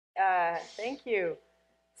Thank you.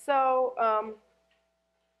 So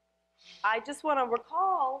I just want to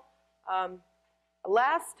recall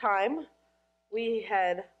last time we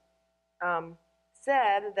had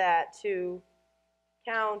said that to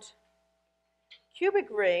count cubic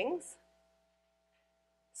rings,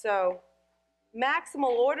 so maximal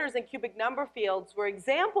orders and cubic number fields were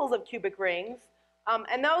examples of cubic rings,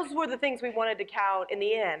 and those were the things we wanted to count in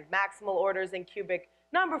the end, maximal orders and cubic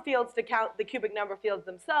number fields to count the cubic number fields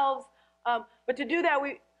themselves. But to do that,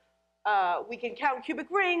 we can count cubic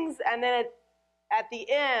rings, and then at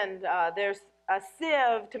the end, there's a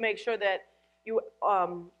sieve to make sure that you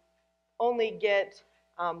only get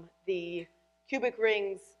the cubic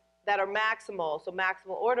rings that are maximal, so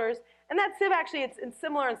maximal orders. And that sieve actually, it's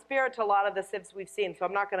similar in spirit to a lot of the sieves we've seen, so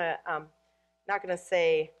I'm not gonna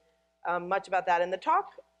say much about that in the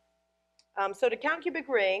talk. So to count cubic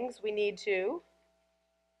rings, we need to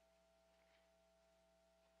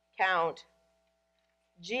count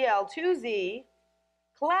GL2Z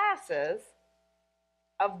classes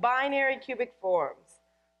of binary cubic forms.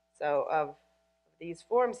 So of these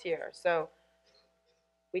forms here. So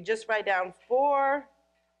we just write down 4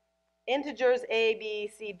 integers A, B,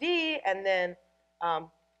 C, D, and then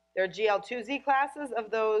there are GL2Z classes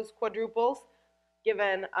of those quadruples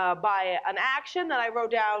given by an action that I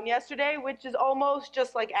wrote down yesterday, which is almost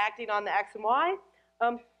just like acting on the X and Y.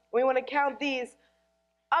 We want to count these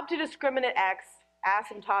up to discriminant X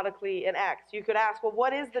asymptotically in X. You could ask, well,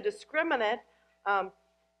 what is the discriminant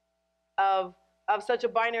of such a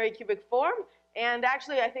binary cubic form? And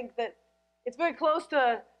actually, I think that it's very close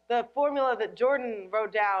to the formula that Jordan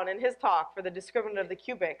wrote down in his talk for the discriminant of the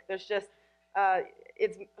cubic. There's just,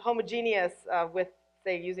 it's homogeneous with,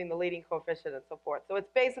 say, using the leading coefficient and so forth. So it's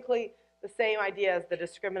basically the same idea as the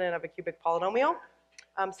discriminant of a cubic polynomial.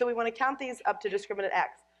 So we want to count these up to discriminant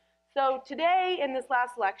X. So today, in this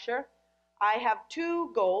last lecture, I have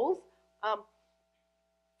 2 goals.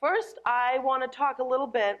 First, I want to talk a little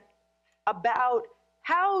bit about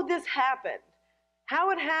how this happened.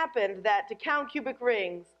 How it happened that to count cubic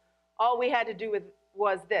rings, all we had to do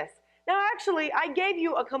was this. Now, actually, I gave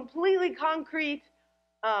you a completely concrete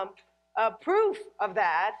proof of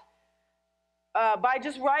that by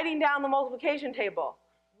just writing down the multiplication table.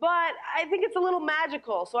 But I think it's a little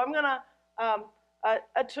magical, so I'm going to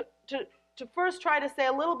first try to say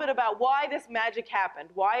a little bit about why this magic happened,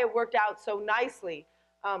 why it worked out so nicely,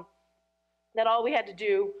 that all we had to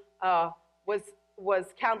do was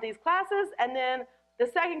count these classes, and then the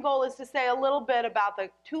second goal is to say a little bit about the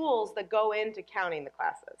tools that go into counting the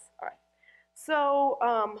classes. All right. So,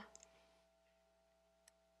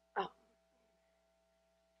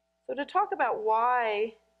 so to talk about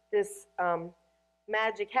why this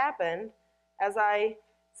magic happened, as I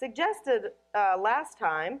suggested last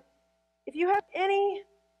time, if you have any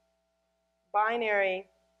binary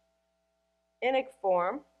inic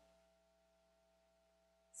form,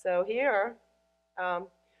 so here,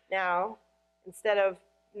 now, instead of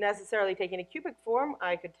necessarily taking a cubic form,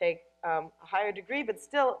 I could take a higher degree, but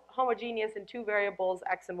still homogeneous in 2 variables,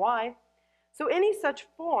 X and Y. So any such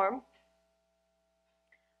form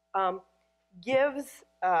defines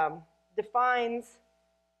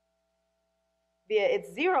via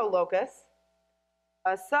its 0 locus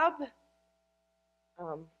a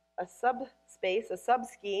subspace, a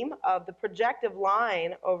subscheme of the projective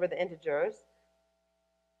line over the integers,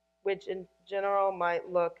 which in general might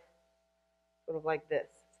look sort of like this.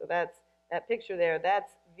 So that's that picture there,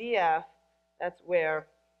 that's VF, that's where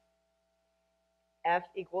F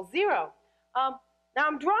equals 0. Now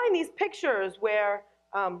I'm drawing these pictures where,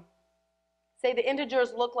 say, the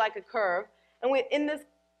integers look like a curve, and in this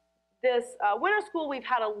winter school, we've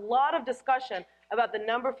had a lot of discussion about the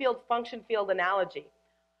number field, function field analogy.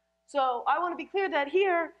 So I want to be clear that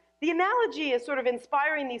here, the analogy is sort of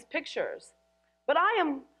inspiring these pictures, but I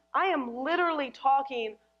am literally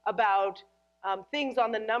talking about things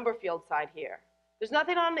on the number field side here. There's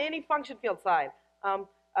nothing on any function field side.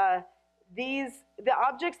 The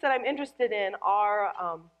objects that I'm interested in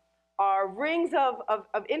are rings of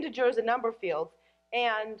integers and number fields.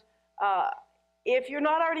 And if you're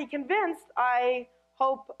not already convinced, I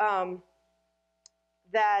hope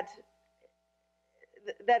that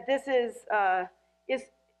this is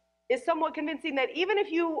somewhat convincing, that even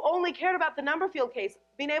if you only cared about the number field case,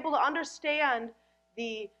 being able to understand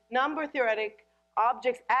the number theoretic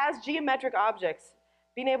objects as geometric objects,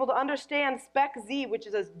 being able to understand spec Z, which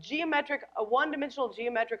is a one-dimensional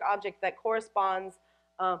geometric object that corresponds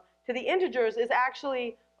to the integers, is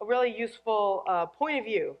actually a really useful point of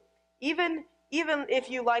view. Even if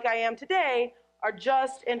you, like I am today, are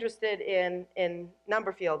just interested in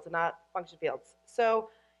number fields and not function fields. So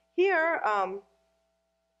here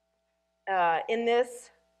in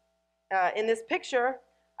this picture,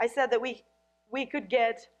 I said that we could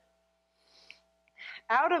get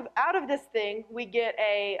out of this thing, we get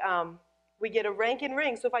a Rankine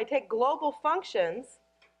ring. So if I take global functions,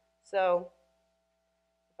 so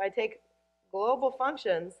if I take global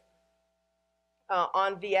functions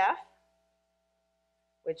on VF,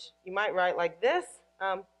 which you might write like this,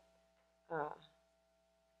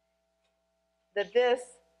 that this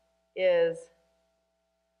is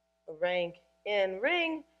a Rankine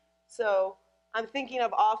ring. So I'm thinking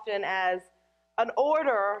of often as an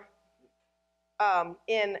order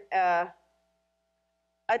in a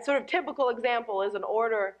sort of typical example is an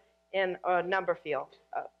order in a number field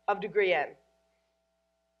of degree n.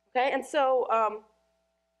 Okay, and so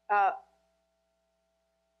I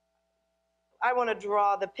want to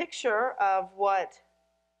draw the picture of what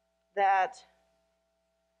that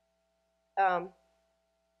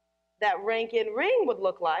Rankine ring would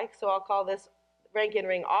look like. So I'll call this Rankine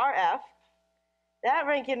ring RF. That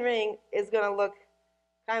Rankine ring is going to look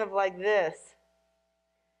kind of like this,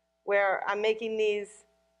 where I'm making these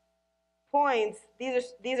points.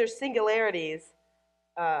 These are singularities.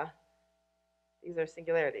 These are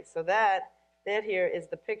singularities. So that here is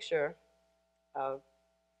the picture of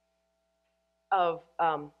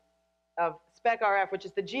spec RF, which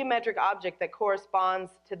is the geometric object that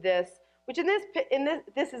corresponds to this. Which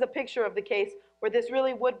this is a picture of the case where this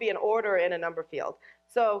really would be an order in a number field.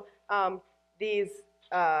 So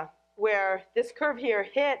where this curve here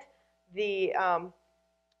hit these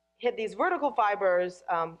vertical fibers,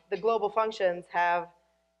 the global functions have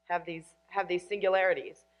these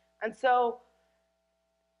singularities, and so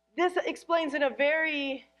this explains in a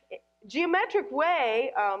very geometric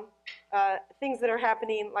way things that are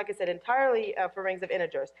happening, like I said, entirely for rings of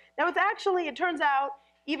integers. Now it turns out,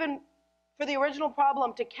 even for the original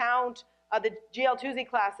problem to count the GL2Z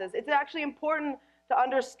classes, it's actually important to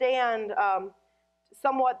understand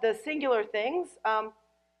somewhat the singular things.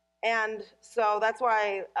 And so that's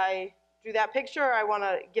why I drew that picture. I want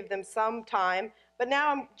to give them some time. But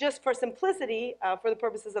now, just for simplicity, for the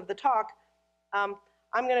purposes of the talk, I'm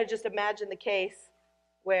going to just imagine the case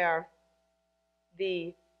where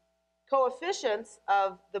the coefficients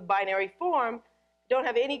of the binary form don't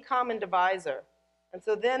have any common divisor. And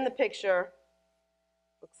so then the picture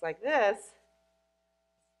looks like this.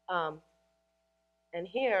 And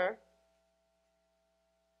here,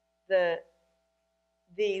 the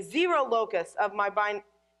zero locus of my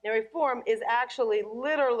binary form is actually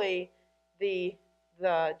literally the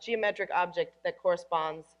geometric object that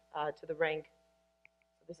corresponds to the rank.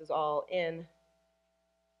 So this is all in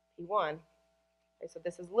P1. Okay, so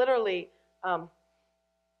this is literally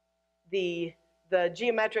the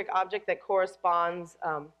geometric object that corresponds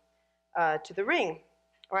to the ring.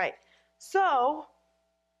 All right. So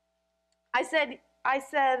I said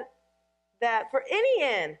that for any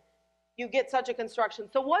n, you get such a construction.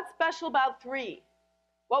 So what's special about 3?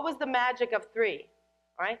 What was the magic of 3?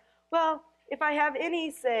 All right. Well, if I have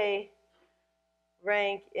any, say,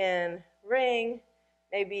 Rankine ring,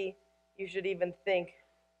 maybe you should even think,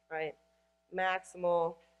 right,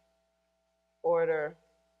 maximal order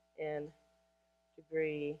in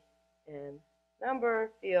degree in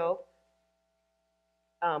number field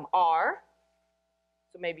R.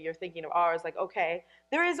 So maybe you're thinking of R as like, okay,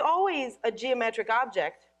 there is always a geometric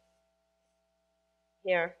object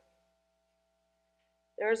here.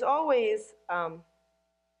 There's always a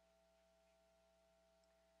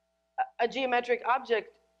geometric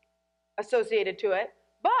object associated to it,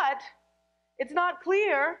 but it's not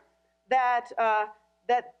clear that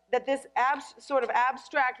that this sort of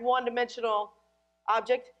abstract one-dimensional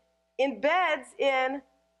object embeds in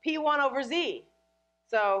P1 over Z.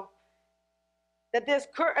 So that this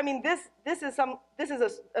curve, I mean, this is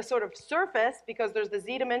a sort of surface because there's the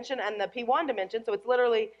Z dimension and the P1 dimension. So it's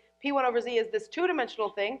literally P1 over Z is this two-dimensional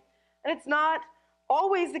thing, and it's not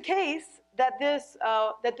always the case that this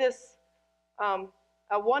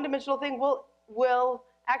one-dimensional thing will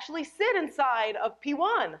actually sit inside of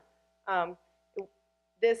P1.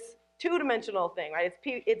 This two-dimensional thing, right?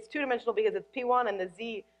 It's two-dimensional because it's P1 and the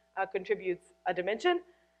Z contributes a dimension.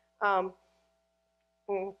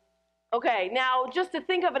 Okay, now just to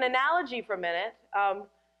think of an analogy for a minute,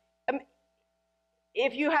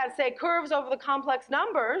 if you had, say, curves over the complex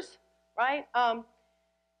numbers, right?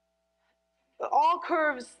 All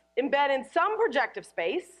curves embed in some projective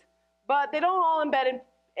space, but they don't all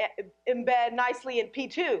embed nicely in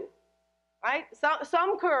P2, right?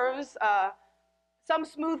 Some curves, some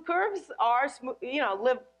smooth curves are,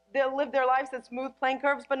 they'll live their lives as smooth plane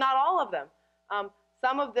curves, but not all of them.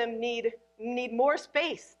 Some of them need need more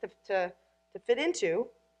space to fit into.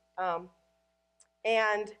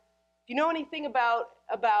 And if you know anything about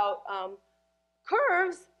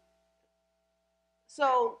curves,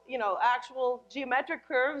 so actual geometric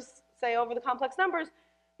curves, say over the complex numbers,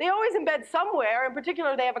 they always embed somewhere. In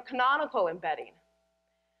particular, they have a canonical embedding.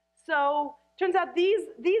 So turns out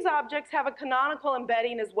these objects have a canonical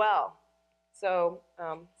embedding as well. So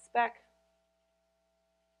spec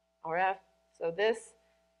RF. So this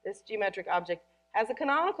geometric object has a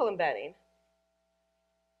canonical embedding.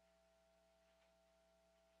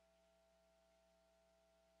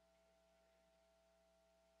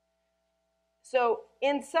 So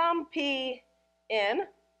in some P in,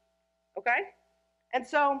 okay? And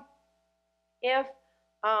so if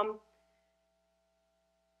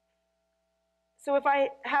I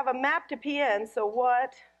have a map to Pn, so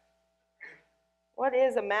what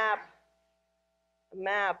is a map? A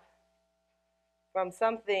map from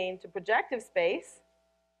something to projective space.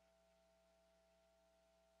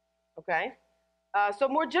 Okay. So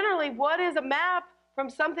more generally, what is a map from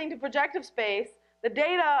something to projective space? The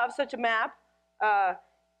data of such a map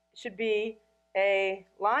should be a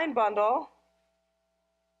line bundle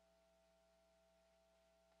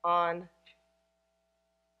on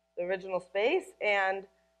the original space and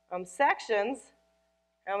sections.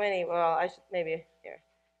 How many? Well, I should maybe here.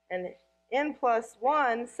 And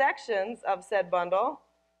n+1 sections of said bundle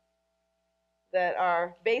that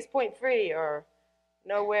are base point free or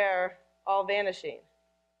nowhere all vanishing.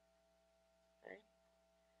 Okay.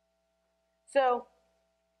 So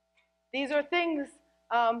these are things,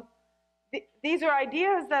 these are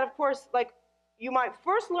ideas that, of course, like you might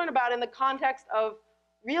first learn about in the context of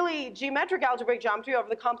really geometric algebraic geometry over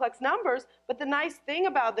the complex numbers, but the nice thing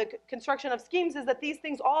about the construction of schemes is that these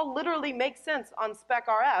things all literally make sense on spec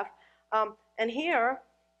RF. And here,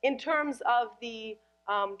 in terms of the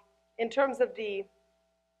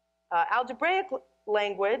algebraic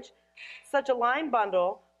language, such a line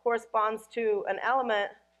bundle corresponds to an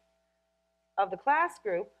element of the class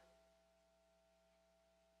group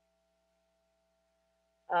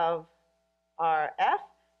of RF.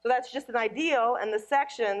 So that's just an ideal, and the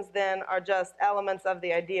sections then are just elements of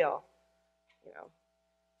the ideal.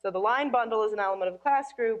 So the line bundle is an element of the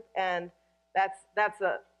class group, and that's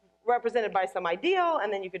represented by some ideal,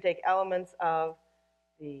 and then you could take elements of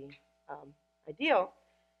the ideal.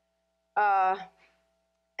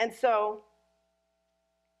 And so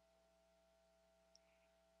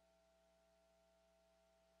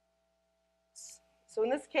in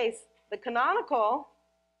this case, the canonical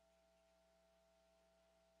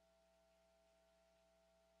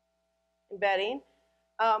embedding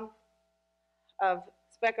of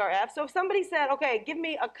spec RF. So if somebody said, okay, give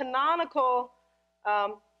me a canonical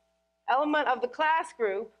element of the class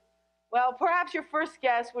group, well, perhaps your first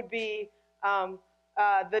guess would be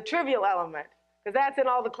the trivial element, because that's in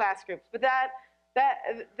all the class groups. But that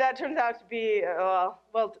turns out to be, well,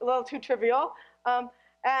 a little too trivial.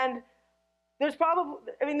 And there's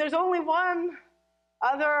there's only one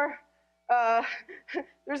other,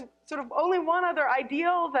 there's sort of only one other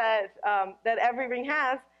ideal that every ring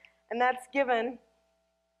has, and that's given.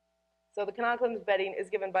 So the canonical embedding is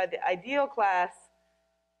given by the ideal class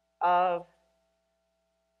of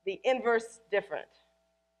the inverse different.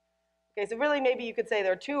 Okay, so really maybe you could say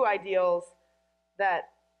there are two ideals that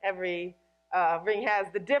every ring has,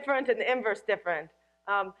 the different and the inverse different.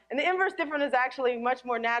 And the inverse different is actually much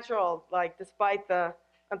more natural, like despite the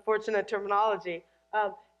unfortunate terminology.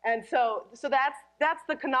 And so that's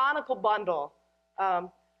the canonical bundle,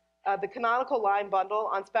 the canonical line bundle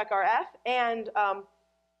on spec RF. And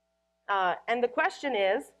the question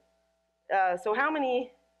is, so how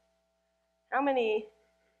many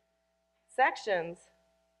sections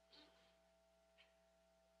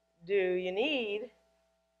do you need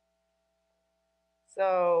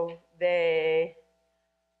so they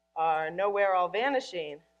are nowhere all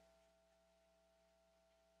vanishing?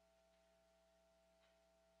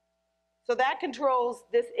 So that controls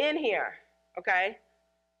this in here, okay?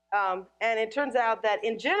 And it turns out that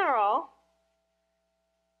in general,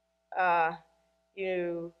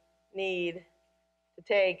 you need to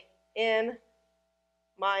take n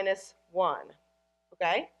minus 1,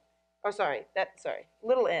 okay? Oh,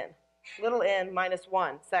 little n minus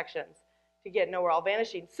 1 sections to get nowhere all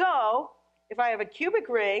vanishing. So if I have a cubic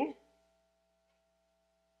ring,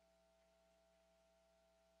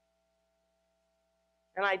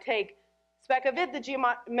 and I take spec of it, the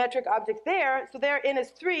geometric object there, so there n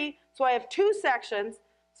is 3, so I have 2 sections,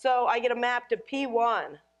 so I get a map to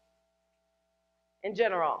P1 in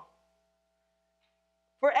general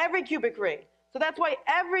for every cubic ring. So that's why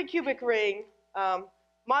every cubic ring,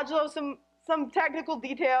 modulo some technical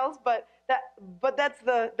details, but that's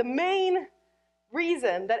the main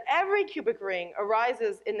reason that every cubic ring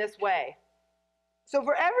arises in this way. So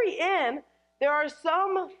for every n, there are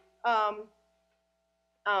some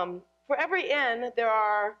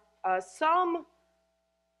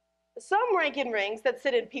Rankine rings that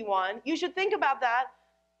sit in P1. You should think about that.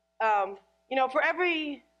 For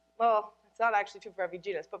every, well, it's not actually true for every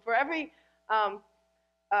genus, but for every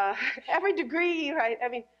every degree, right? I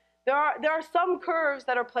mean, there are some curves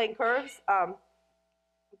that are plane curves,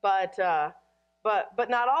 but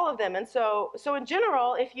not all of them. And so in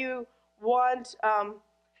general, if you want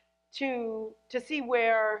to see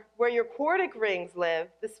where your quartic rings live,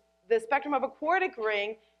 the spectrum of a quartic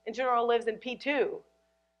ring in general lives in P2,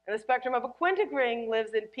 and the spectrum of a quintic ring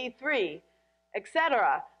lives in P3,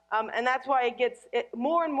 etc. And that's why it gets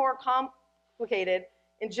more and more complicated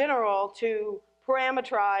in general to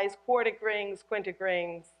parameterize quartic rings, quintic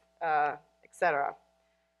rings, etc.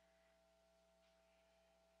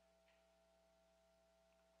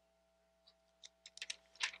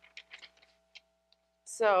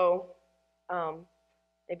 So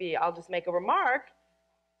maybe I'll just make a remark.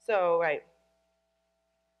 So, right,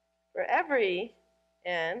 for every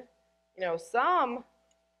n, some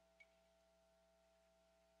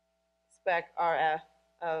spec RF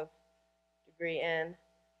of degree n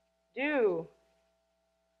do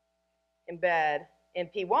embed in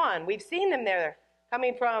P1. We've seen them there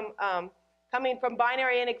coming from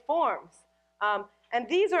binary anic forms. And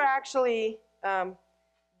these are actually,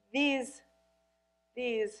 these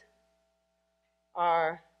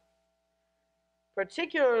are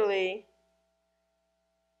particularly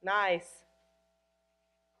nice,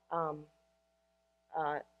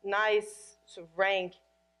 nice sort of rank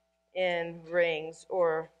in rings,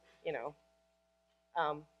 or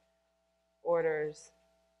orders,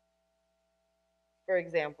 for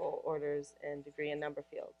example, orders in degree and number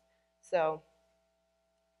fields. So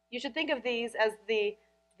you should think of these as the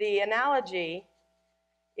analogy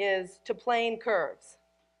is to plane curves.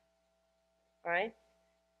 All right.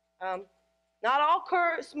 Not all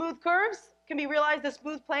smooth curves can be realized as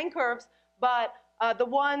smooth plane curves, but the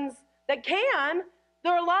ones that can,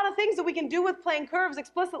 there are a lot of things that we can do with plane curves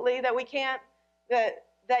explicitly that we can't, that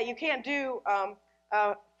you can't do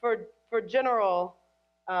for general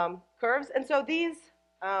curves. And so these,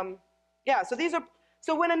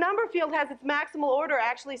 so when a number field has its maximal order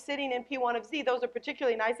actually sitting in P1 of Z, those are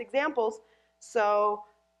particularly nice examples. So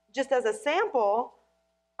just as a sample,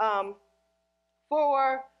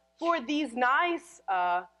 for these nice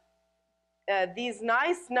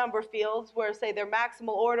number fields where, say, their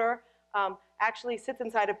maximal order actually sits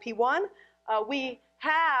inside of P1, we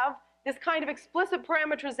have this kind of explicit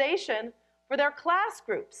parameterization for their class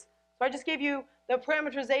groups. So I just gave you the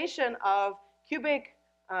parameterization of cubic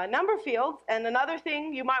number fields, and another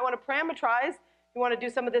thing you might want to parameterize, you want to do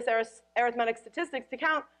some of this arithmetic statistics to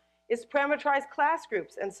count, is parameterize class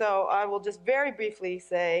groups. And so I will just very briefly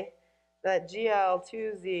say that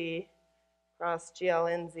GL2Z cross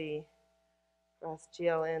GLNZ cross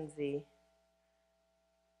GLNZ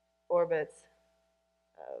orbits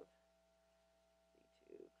of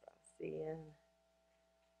Z2 cross Cn.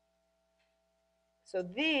 So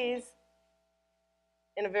these,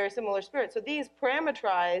 in a very similar spirit, so these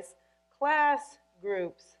parameterize class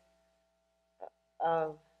groups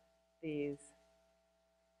of these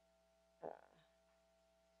RF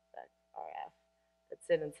that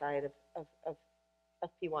sit inside of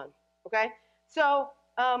P1. Okay, so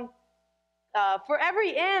for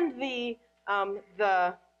every n, the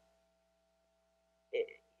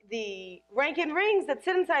Rankine rings that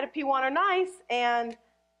sit inside of P1 are nice, and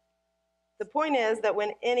the point is that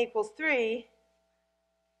when n equals 3,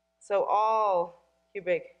 so all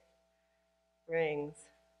cubic rings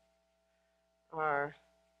are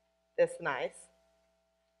this nice,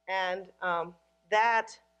 and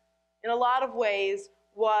that in a lot of ways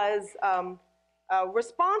was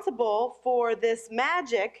responsible for this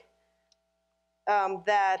magic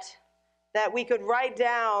that we could write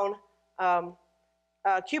down a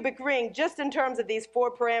cubic ring just in terms of these 4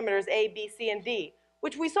 parameters A, B, C, and D,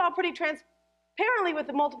 which we saw pretty transparently with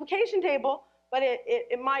the multiplication table, but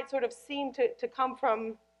it might sort of seem to come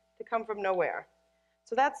from nowhere.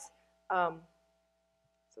 So that's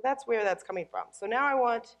where that's coming from. So now I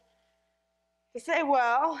want to say,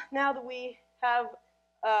 well, now that we have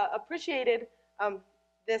appreciated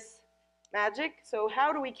this magic, so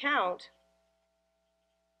how do we count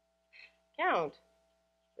the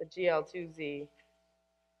GL2Z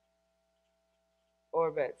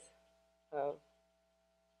orbits of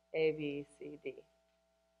A, B, C, D?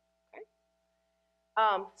 Okay.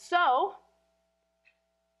 So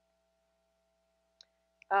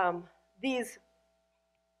these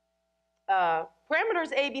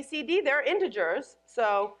parameters a, b, c, d, they're integers.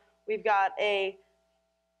 So we've got a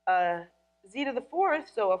z to the fourth,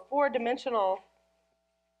 so a four-dimensional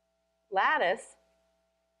lattice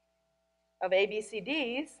of a, b, c,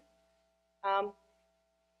 d's.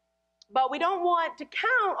 But we don't want to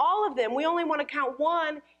count all of them. We only want to count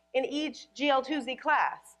one in each GL2Z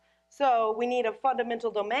class. So we need a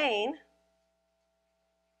fundamental domain.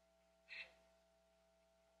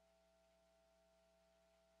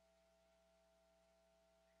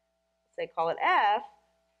 Say call it F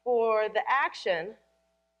for the action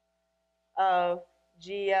of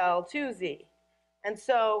GL2Z. And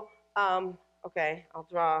so, okay, I'll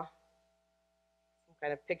draw some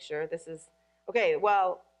kind of picture. This is, okay,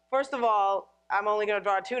 well, first of all, I'm only going to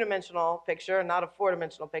draw a two-dimensional picture, not a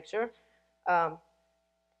four-dimensional picture.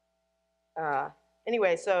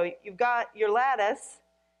 Anyway, so you've got your lattice,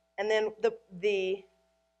 and then the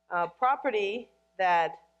property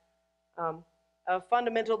that a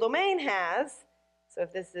fundamental domain has, so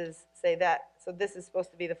if this is, say that, so this is supposed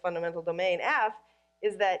to be the fundamental domain F,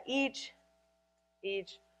 is that each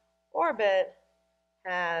orbit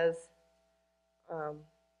has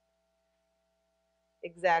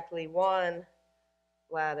exactly one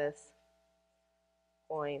lattice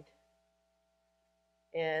point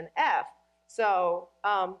in F. So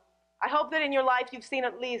I hope that in your life you've seen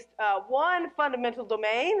at least one fundamental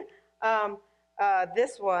domain,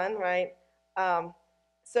 this one, right?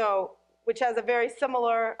 So which has a very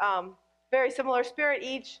similar spirit.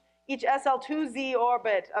 Each SL2Z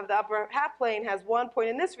orbit of the upper half plane has one point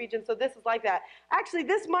in this region, so this is like that. Actually,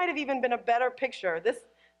 this might have even been a better picture. This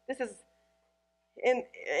is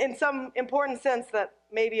in some important sense that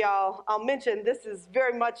maybe I'll mention, this is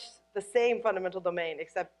very much the same fundamental domain,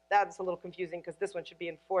 except that's a little confusing because this one should be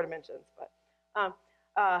in 4 dimensions. But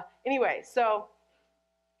anyway, so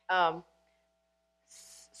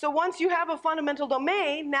once you have a fundamental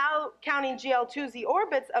domain, now counting GL2Z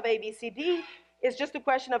orbits of A, B, C, D is just a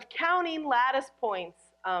question of counting lattice points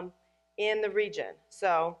in the region.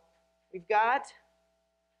 So we've got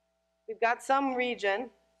some region.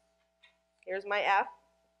 Here's my F.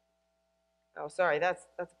 Oh, sorry, that's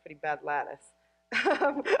a pretty bad lattice.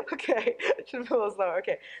 Okay, I should have been a little slower.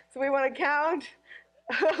 Okay, so we want to count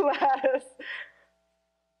lattice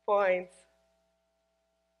points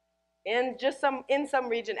in some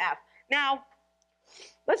region F. Now,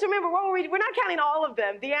 let's remember we're not counting all of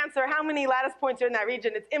them. The answer, how many lattice points are in that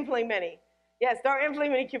region? It's infinitely many. Yes, there are infinitely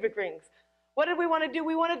many cubic rings. What did we want to do?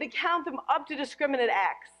 We wanted to count them up to discriminant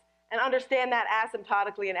X and understand that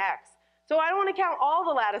asymptotically in X. So I don't want to count all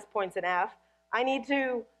the lattice points in F. I need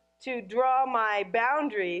to draw my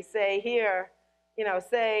boundary, say here,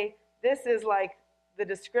 say this is like the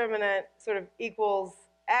discriminant sort of equals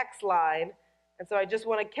X line. And so I just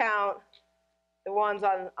want to count the ones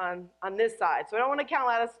on this side. So I don't want to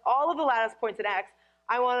count all of the lattice points in X.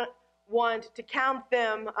 I want to count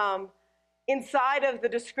them inside of the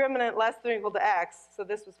discriminant less than or equal to X. So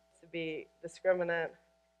this was supposed to be discriminant,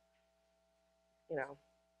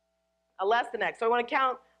 a less than X. So I want to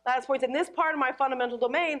count lattice points in this part of my fundamental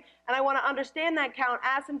domain, and I want to understand that count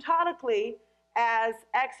asymptotically as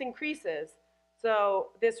X increases. So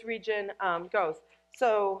this region goes.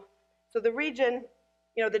 So the region,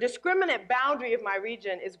 the discriminant boundary of my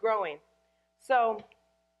region is growing. So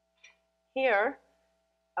here,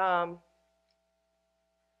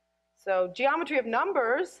 so geometry of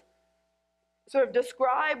numbers sort of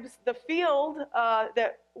describes the field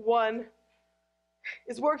that one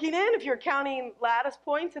is working in if you're counting lattice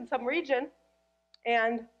points in some region.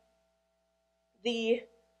 And the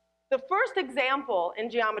first example in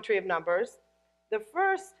geometry of numbers, the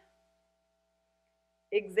first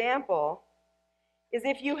example is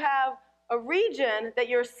if you have a region that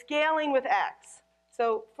you're scaling with X.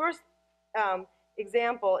 So first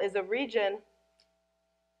example is a region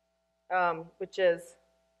which is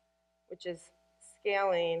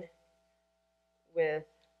scaling with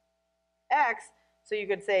X. So you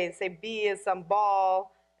could say B is some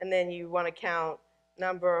ball, and then you want to count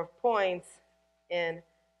number of points in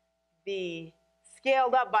B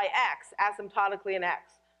scaled up by X, asymptotically in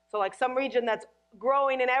X. So like some region that's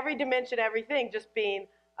growing in every dimension, everything, just being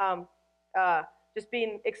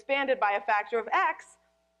expanded by a factor of X,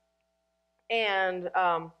 and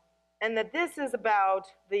that this is about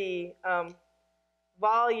the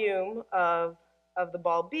volume of the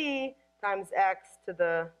ball B times X to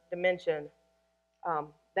the dimension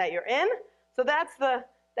that you're in. So that's the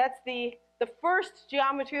first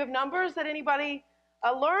geometry of numbers that anybody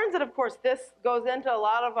learns. And of course, this goes into a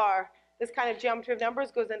lot of this kind of geometry of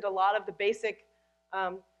numbers goes into a lot of the basic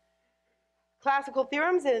classical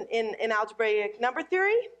theorems in algebraic number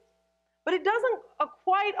theory, but it doesn't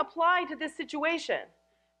quite apply to this situation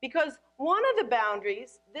because one of the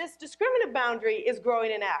boundaries, this discriminative boundary, is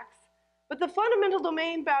growing in X, but the fundamental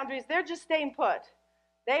domain boundaries, they're just staying put.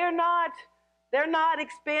 They're not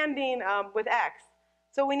expanding with X.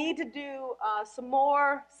 So we need to do some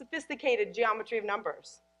more sophisticated geometry of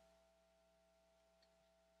numbers.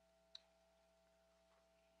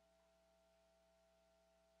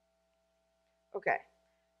 Okay,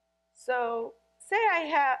 so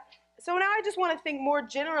so now I just want to think more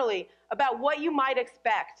generally about what you might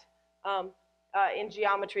expect in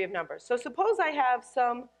geometry of numbers. So suppose I have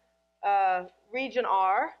some region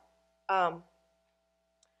R.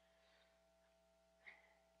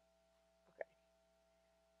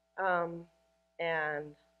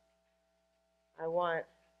 And I want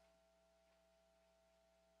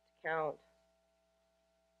to count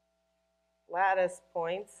lattice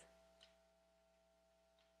points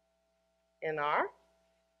in R.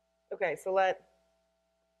 Okay, so I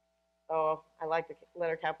like the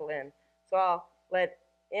letter capital N. So I'll let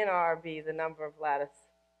NR be the number of lattice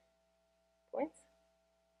points.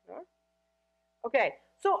 Okay,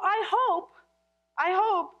 so I hope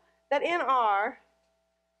that NR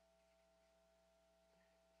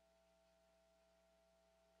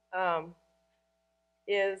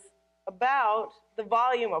is about the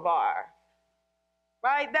volume of R,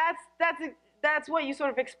 right? That's what you sort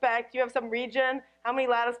of expect. You have some region. How many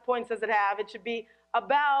lattice points does it have? It should be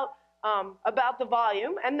about the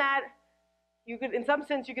volume, and that you could, in some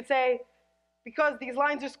sense, you could say, because these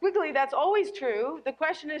lines are squiggly, that's always true. The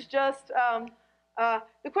question is just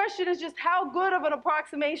how good of an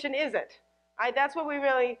approximation is it? Right? That's what we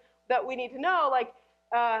need to know. Like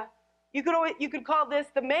you could call this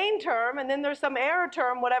the main term, and then there's some error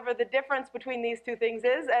term, whatever the difference between these two things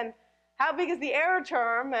is, and how big is the error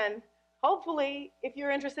term, and hopefully, if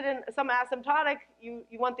you're interested in some asymptotic, you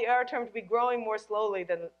want the error term to be growing more slowly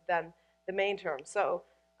than the main term. So,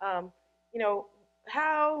 you know,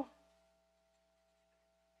 how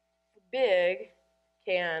big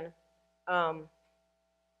can N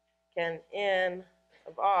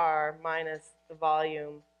of R minus the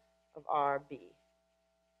volume of R be?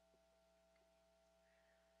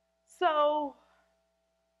 So,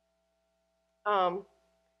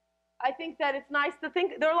 I think that it's nice to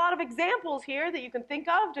think, there are a lot of examples here that you can think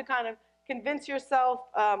of to kind of convince yourself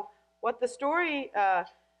what the story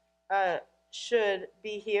should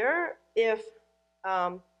be here. If,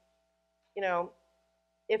 you know,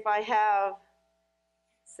 if I have,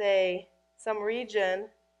 say, some region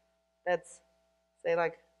that's, say,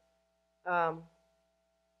 like,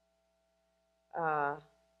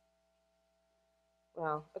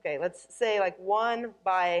 well, okay, let's say like 1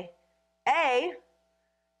 by A.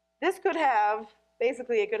 This could have,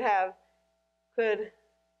 basically it could have, so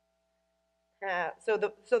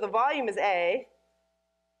the volume is A.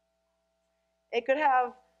 It could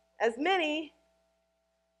have as many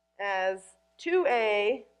as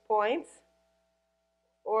 2A points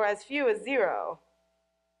or as few as 0.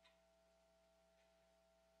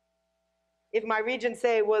 If my region,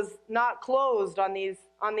 say, was not closed on these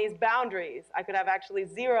boundaries, I could have actually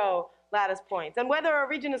 0 lattice points. And whether a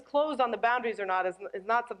region is closed on the boundaries or not is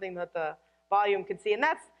not something that the volume can see. And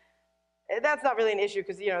that's not really an issue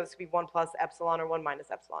because, you know, this could be 1 plus epsilon or 1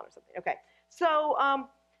 minus epsilon or something. Okay, so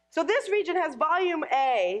so this region has volume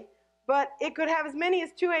A, but it could have as many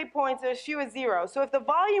as 2A points or as few as 0. So if the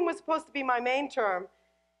volume was supposed to be my main term,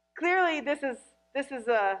 clearly this is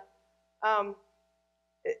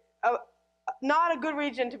not a good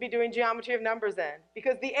region to be doing geometry of numbers in,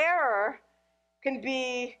 because the error can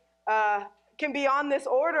be on this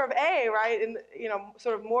order of A, right? And, you know,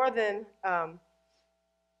 sort of more than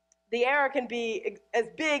the error can be as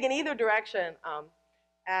big in either direction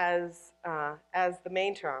as the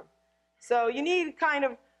main term. So you need kind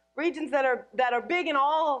of regions that are big in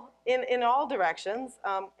all directions,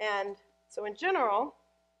 and so in general,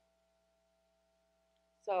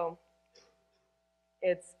 so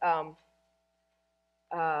it's a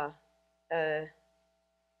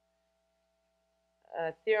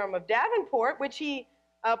theorem of Davenport, which he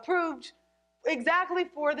proved exactly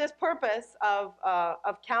for this purpose of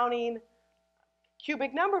counting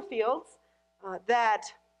cubic number fields, that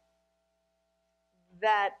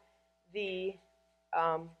the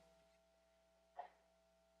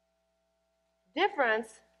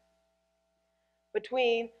difference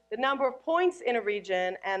between the number of points in a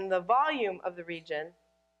region and the volume of the region,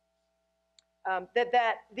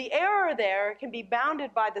 that the error there can be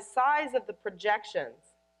bounded by the size of the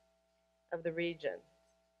projections of the region.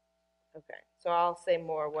 Okay, so I'll say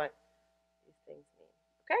more what these things mean.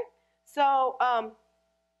 Okay, So,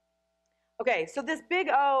 okay, so this big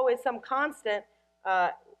O is some constant,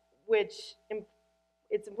 which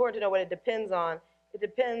it's important to know what it depends on. It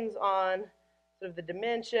depends on sort of the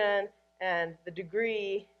dimension and the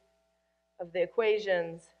degree of the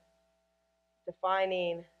equations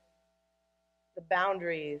defining the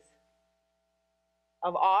boundaries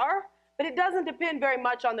of R, but it doesn't depend very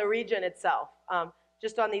much on the region itself,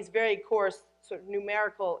 just on these very coarse sort of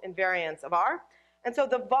numerical invariants of R. And so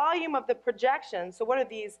the volume of the projection, so what are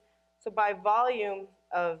these? So by volume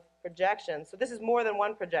of projection, so this is more than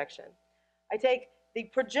one projection. I take the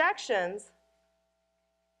projections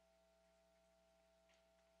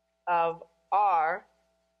of R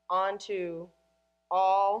onto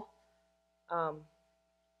all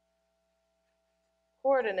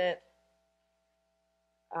coordinate,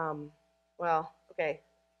 well, okay,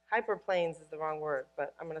 hyperplanes is the wrong word,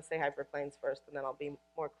 but I'm going to say hyperplanes first, and then I'll be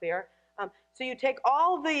more clear. So you take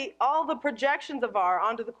all the projections of R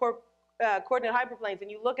onto the coordinate hyperplanes,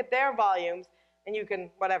 and you look at their volumes, and you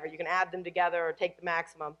can you can add them together or take the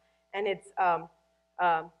maximum, and it's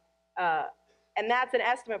and that's an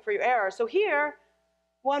estimate for your error. So here,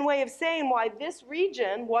 one way of saying why this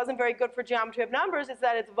region wasn't very good for geometry of numbers is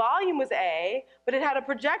that its volume was A, but it had a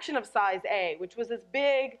projection of size A, which was as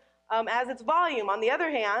big as its volume. On the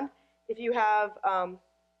other hand, if you have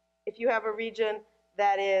a region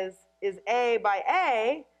that is A by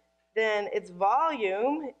A, then its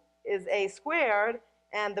volume is A squared,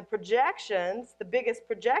 and the projections, the biggest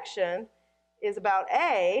projection, is about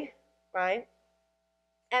A, right?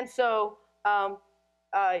 And so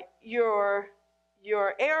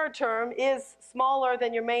your error term is smaller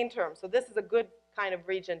than your main term. So this is a good kind of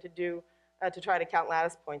region to do to try to count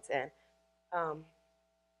lattice points in. And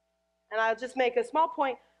I'll just make a small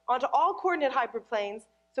point onto all coordinate hyperplanes.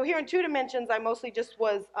 So here in 2 dimensions, I mostly just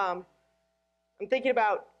was I'm thinking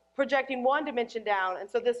about projecting 1 dimension down, and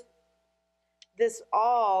so this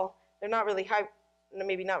all, they're not really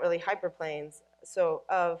maybe not really hyperplanes. So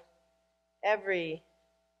of every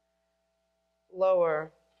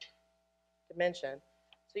lower dimension.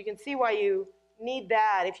 So you can see why you need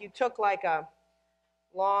that if you took like a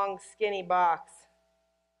long skinny box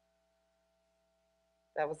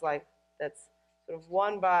that was like, that's sort of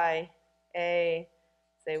 1 by A,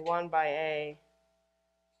 say 1 by A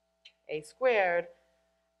squared.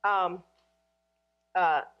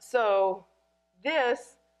 So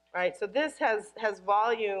this, right, so this has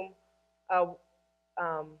volume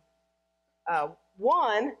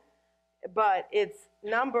 1, but its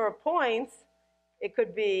number of points, it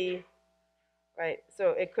could be, right,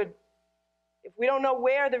 so it could, if we don't know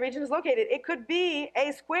where the region is located, it could be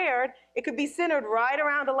A squared, it could be centered right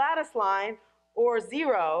around a lattice line, or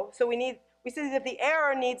 0. So we see that the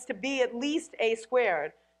error needs to be at least A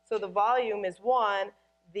squared. So the volume is 1.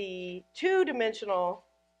 The 2-dimensional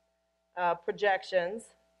projections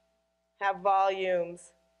have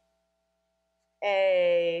volumes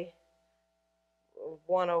A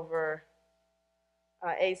 1 over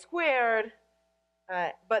A squared,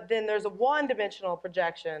 but then there's a 1-dimensional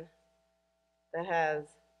projection that has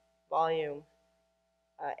volume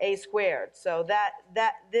A squared. So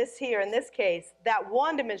this here, in this case, that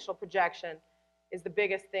 1-dimensional projection is the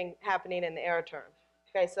biggest thing happening in the error term.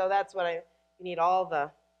 Okay, so that's what you need all the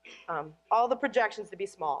projections to be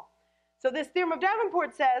small. So this theorem of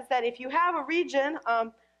Davenport says that if you have a region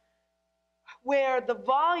where the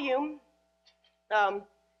volume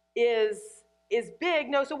is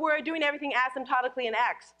big, so we're doing everything asymptotically in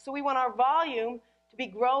X. So we want our volume to be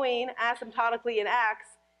growing asymptotically in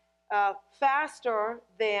X faster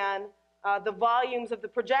than the volumes of the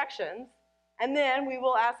projections, and then we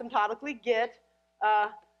will asymptotically get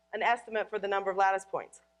an estimate for the number of lattice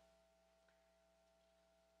points.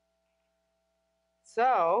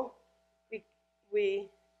 So we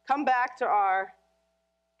come back to our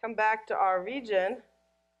region.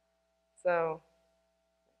 So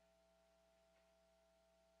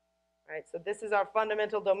right, so this is our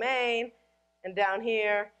fundamental domain, and down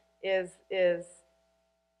here is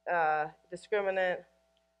discriminant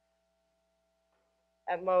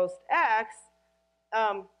at most X,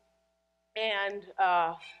 and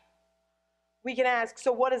we can ask,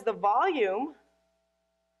 so what is the volume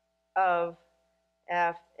of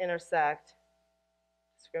F intersect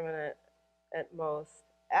discriminant at most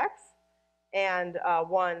X? And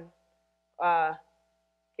one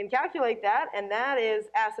can calculate that, and that is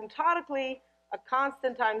asymptotically a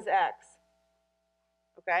constant times X.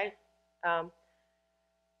 Okay?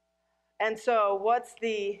 And so what's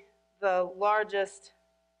the largest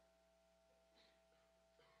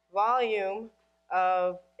volume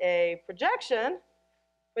of a projection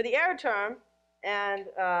for the error term? And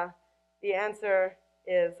the answer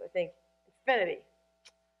is, I think, infinity.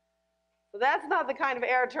 So that's not the kind of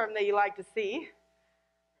error term that you like to see.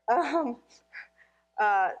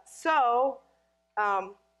 So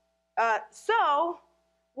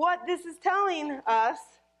what this is telling us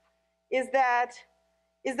is that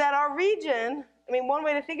our region, I mean, one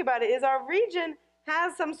way to think about it is our region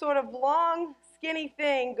has some sort of long, skinny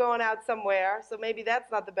thing going out somewhere. So maybe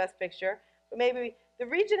that's not the best picture, but maybe the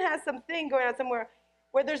region has something going out somewhere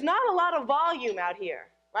where there's not a lot of volume out here,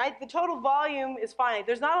 right? The total volume is finite.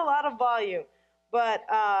 There's not a lot of volume, but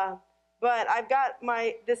I've got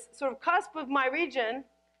this sort of cusp of my region,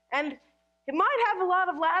 and it might have a lot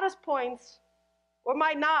of lattice points or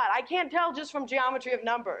might not. I can't tell just from geometry of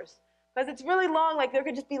numbers because it's really long. Like there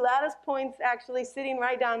could just be lattice points actually sitting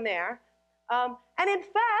right down there. And in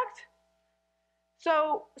fact,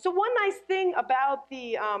 so one nice thing about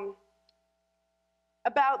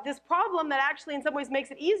about this problem that actually in some ways makes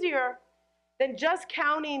it easier than just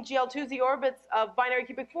counting GL2Z orbits of binary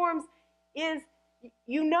cubic forms is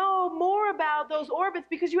you know more about those orbits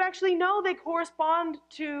because you actually know they correspond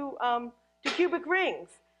to cubic rings.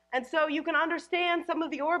 And so you can understand some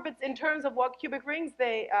of the orbits in terms of what cubic rings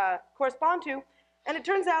they correspond to. And it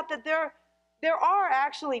turns out that there are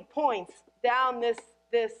actually points down this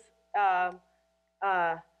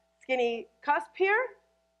skinny cusp here,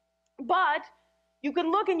 but you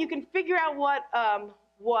can look and you can figure out what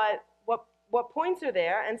points are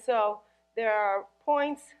there. And so there are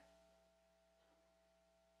points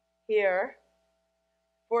here,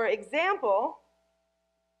 for example,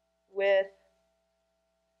 with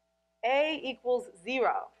A equals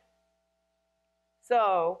 0.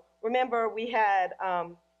 So remember we had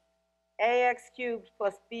ax cubed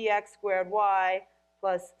plus bx squared y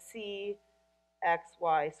plus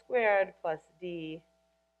cxy squared plus dy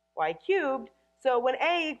cubed. So when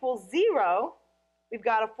A equals 0, we've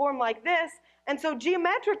got a form like this. And so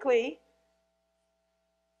geometrically,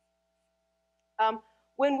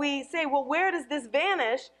 when we say, well, where does this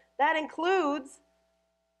vanish? That includes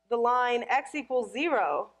the line x equals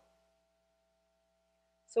 0.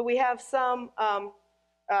 So we have some,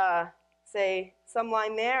 say, some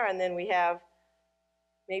line there, and then we have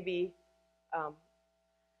maybe,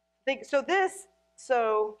 so this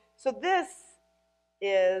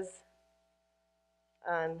is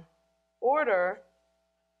an order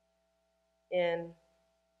in,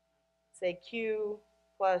 say, Q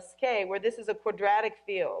plus K, where this is a quadratic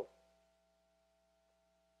field.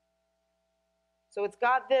 So it's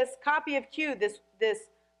got this copy of Q, this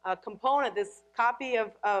component, this copy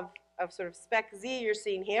of sort of spec Z you're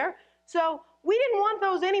seeing here. So we didn't want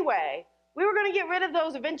those anyway. We were going to get rid of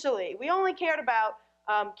those eventually. We only cared about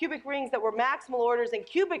cubic rings that were maximal orders in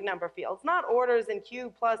cubic number fields, not orders in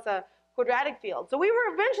Q plus a quadratic field. So we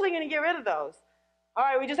were eventually going to get rid of those. All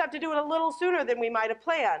right, we just have to do it a little sooner than we might have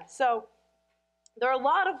planned. So there are a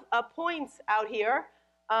lot of points out here,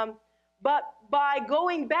 but by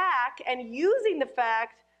going back and using the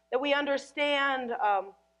fact that we understand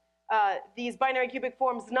these binary cubic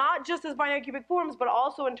forms not just as binary cubic forms, but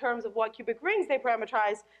also in terms of what cubic rings they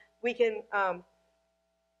parameterize, we can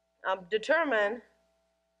determine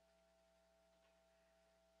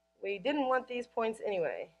we didn't want these points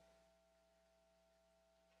anyway.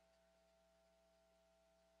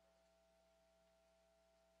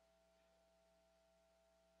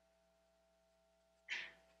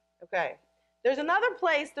 Okay, there's another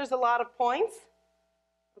place there's a lot of points,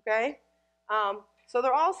 okay? So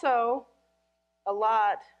there are also a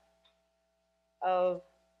lot of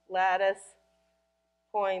lattice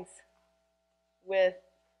points with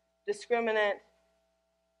discriminant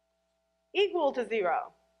equal to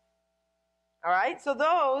 0. All right, so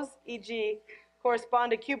those, e.g.,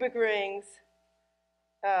 correspond to cubic rings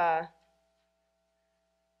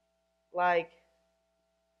like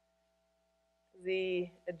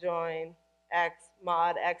Z adjoin x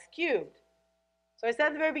mod x cubed. So I said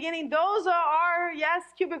at the very beginning, those are, yes,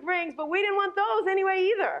 cubic rings, but we didn't want those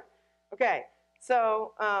anyway either. Okay,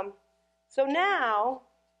 so now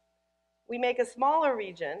we make a smaller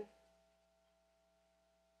region.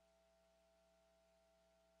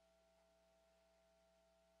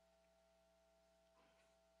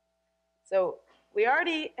 So we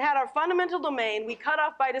already had our fundamental domain. We cut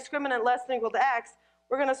off by discriminant less than or equal to x.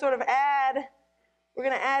 We're going to sort of add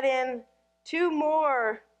in two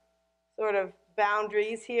more sort of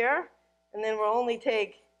boundaries here, and then we'll only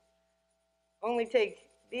take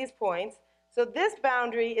these points. So this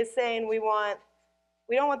boundary is saying we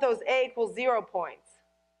don't want those A equals 0 points.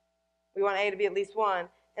 We want A to be at least 1.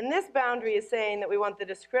 And this boundary is saying that we want the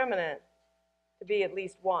discriminant to be at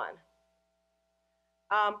least 1.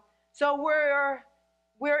 So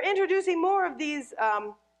we're introducing more of these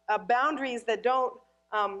boundaries that don't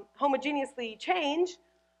homogeneously change,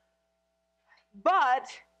 but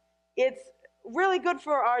it's really good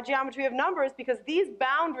for our geometry of numbers because these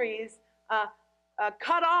boundaries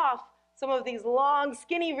cut off some of these long,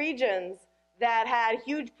 skinny regions that had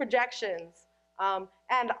huge projections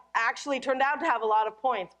and actually turned out to have a lot of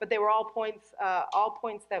points, but they were all points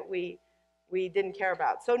that we didn't care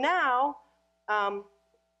about. So now,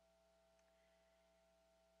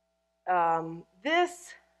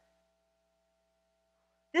 this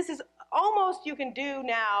is almost you can do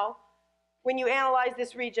now when you analyze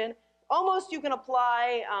this region. Almost you can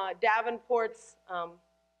apply Davenport's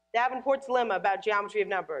lemma about geometry of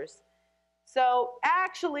numbers. So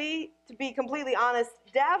actually, to be completely honest,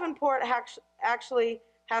 Davenport actually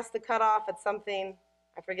has to cut off at something,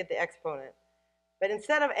 I forget the exponent, but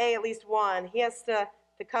instead of a at least 1, he has to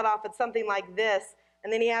cut off at something like this,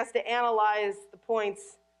 and then he has to analyze the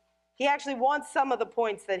points. He actually wants some of the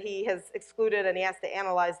points that he has excluded, and he has to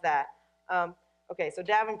analyze that. Okay, so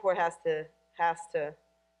Davenport has to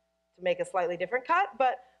make a slightly different cut,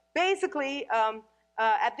 but basically,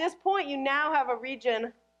 at this point, you now have a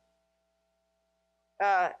region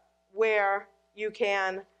where you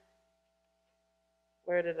can,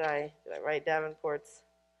 did I write Davenport's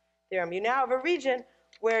theorem? You now have a region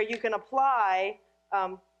where you can apply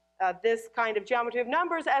this kind of geometry of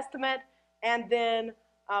numbers estimate and then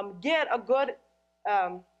get a good,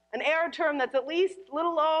 an error term that's at least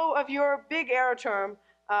little o of your big error term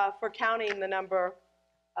for counting the number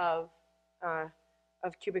of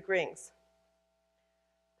cubic rings.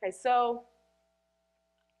 Okay, so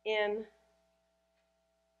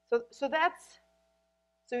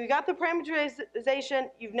so you got the parameterization.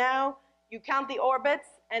 You count the orbits,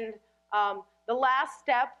 and the last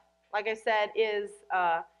step, like I said, is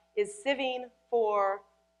sieving for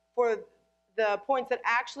the points that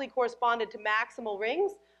actually corresponded to maximal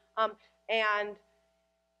rings, and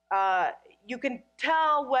you can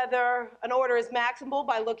tell whether an order is maximal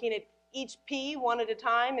by looking at each p one at a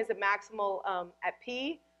time. Is it maximal at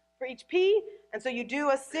p for each p? And so you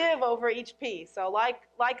do a sieve over each p. So like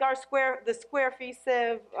the square free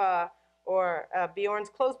sieve or Bjorn's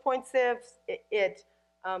closed point sieve, it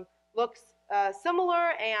looks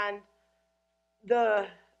similar, and the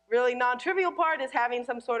really non-trivial part is having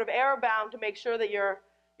some sort of error bound to make sure that your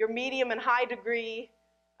medium and high degree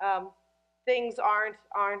things aren't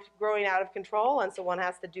growing out of control, and so one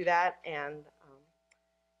has to do that, and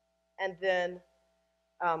then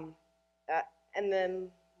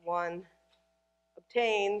one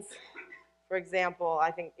obtains, for example, I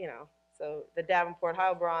think, so the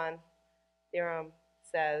Davenport-Heilbronn theorem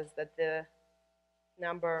says that the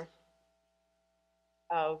number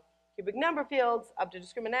of cubic number fields up to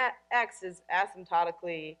discriminant x is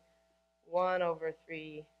asymptotically 1 over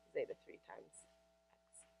 3 zeta 3 times x.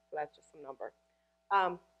 So that's just some number.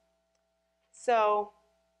 So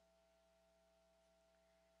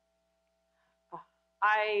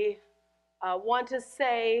I want to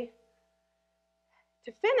say,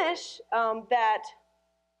 to finish, that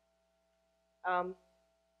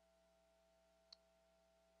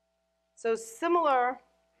so similar,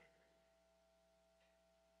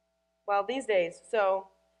 well, these days, so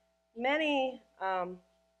many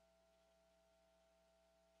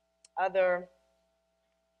other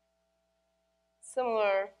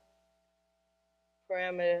similar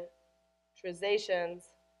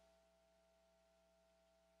parameterizations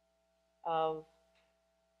of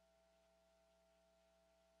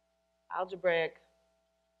algebraic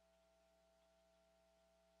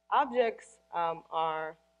objects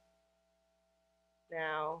are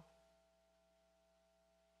now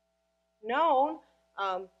known.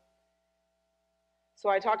 So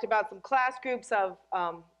I talked about some class groups of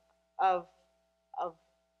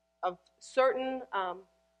certain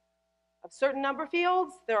number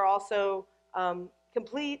fields. There are also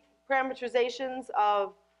complete parameterizations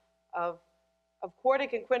of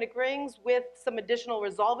quartic and quintic rings with some additional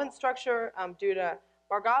resolvent structure due to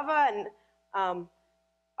Bargava, and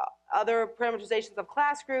other parameterizations of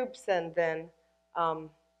class groups, and then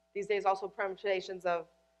these days also parameterizations of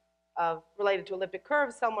related to elliptic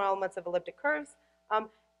curves, some elements of elliptic curves,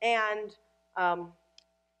 and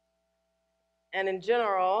in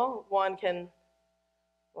general, one can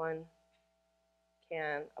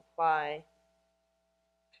apply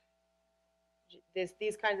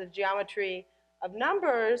these kinds of geometry of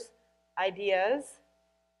numbers ideas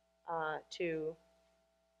to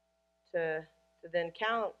then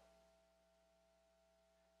count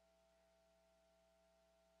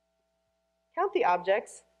the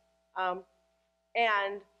objects,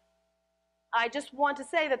 and I just want to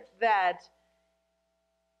say that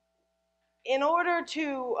in order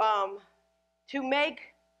to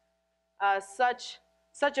make such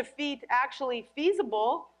a feat actually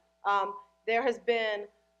feasible, there has been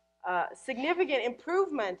significant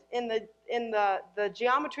improvement in the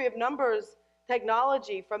geometry of numbers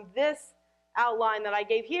technology from this outline that I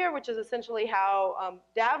gave here, which is essentially how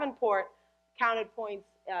Davenport counted points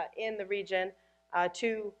in the region,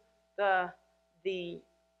 to the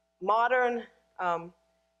modern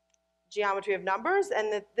geometry of numbers,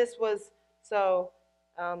 and that this was so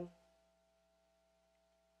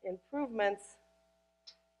improvements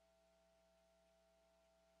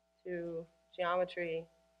to geometry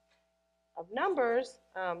of numbers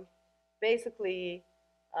basically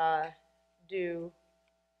due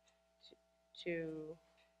to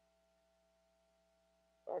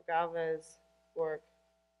Bargava's work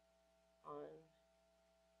on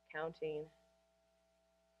counting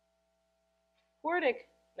quartic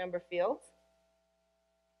number fields.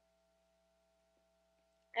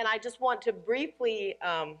 And I just want to briefly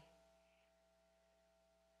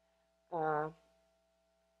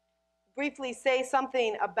say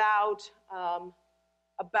something about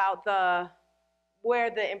where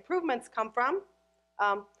the improvements come from.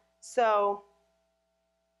 So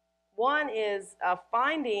one is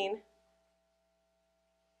finding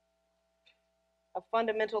a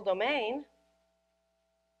fundamental domain.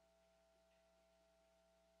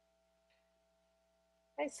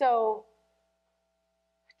 Okay, so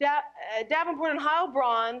Davenport and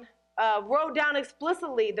Heilbronn wrote down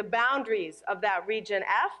explicitly the boundaries of that region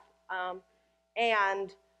F,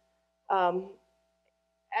 and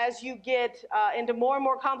as you get into more and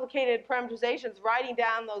more complicated parameterizations, writing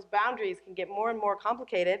down those boundaries can get more and more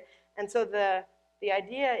complicated. And so the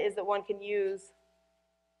idea is that one can use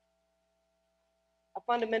a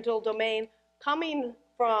fundamental domain coming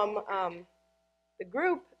from the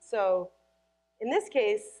group. So in this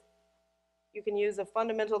case, you can use a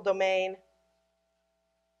fundamental domain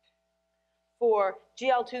for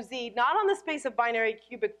GL2Z, not on the space of binary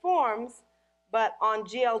cubic forms, but on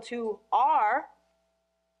GL2R.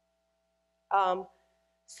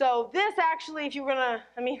 So this actually, if you were gonna,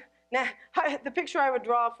 now, the picture I would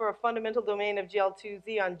draw for a fundamental domain of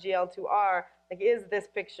GL2Z on GL2R is this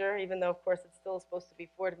picture, even though, of course, it's still supposed to be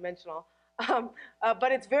four-dimensional.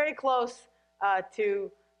 But it's very close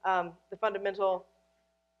to the fundamental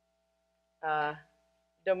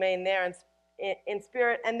domain there in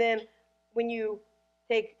spirit. And then when you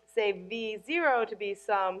take, say, V0 to be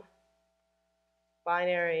some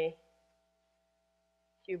binary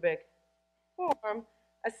cubic form,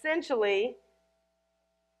 essentially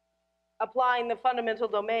applying the fundamental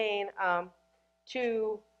domain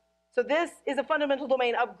so this is a fundamental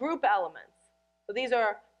domain of group elements. So these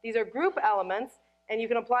are group elements, and you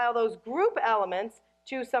can apply all those group elements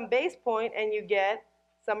to some base point, and you get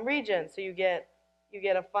some region. So you get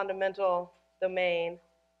a fundamental domain.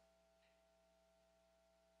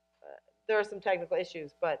 There are some technical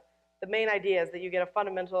issues, but the main idea is that you get a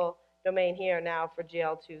fundamental domain here now for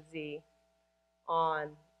GL2Z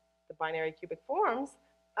on the binary cubic forms.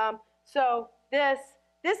 So this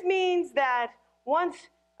means that once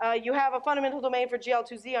you have a fundamental domain for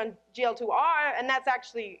GL2Z on GL2R, and that's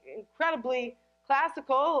actually incredibly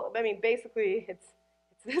classical. Basically, it's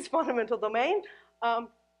this fundamental domain.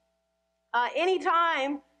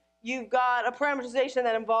 Anytime you've got a parameterization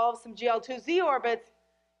that involves some GL2Z orbits,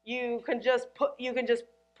 you can just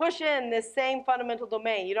push in this same fundamental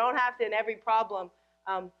domain. You don't have to, in every problem,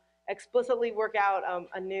 explicitly work out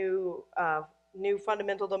a new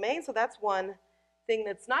fundamental domain. So that's one thing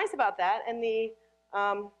that's nice about that. And the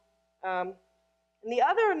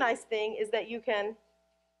other nice thing is that you can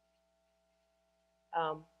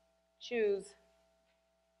choose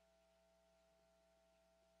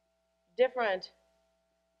different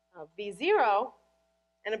V0,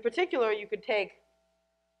 and in particular, you could take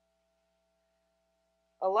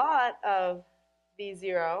a lot of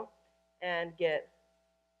V0 and get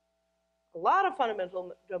a lot of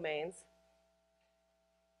fundamental domains.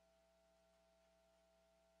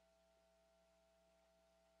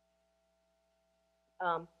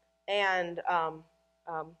 And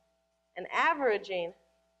averaging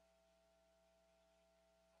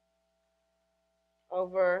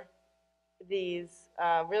over these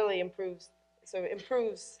really improves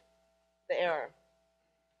the error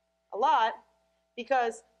a lot,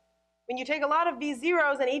 because when you take a lot of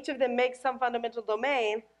V0s and each of them makes some fundamental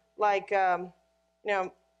domain, like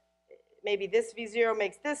maybe this V0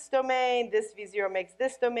 makes this domain, this V0 makes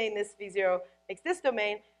this domain, this V0 makes this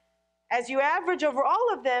domain. As you average over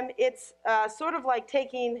all of them, it's sort of like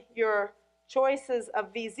taking your choices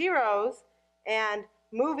of V0s and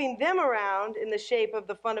moving them around in the shape of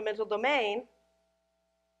the fundamental domain.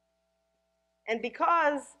 And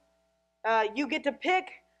because you get to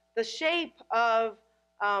pick the shape of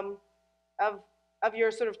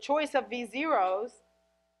your sort of choice of these zeros,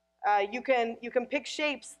 you can pick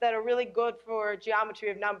shapes that are really good for geometry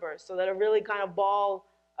of numbers, so that are really kind of ball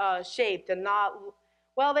shaped and not,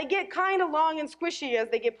 well, they get kind of long and squishy as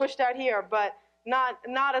they get pushed out here, but not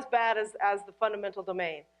as bad as the fundamental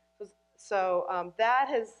domain. So that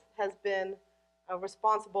has been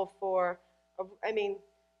responsible for,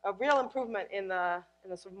 a real improvement in the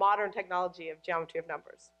sort of modern technology of geometry of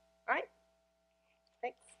numbers. All right.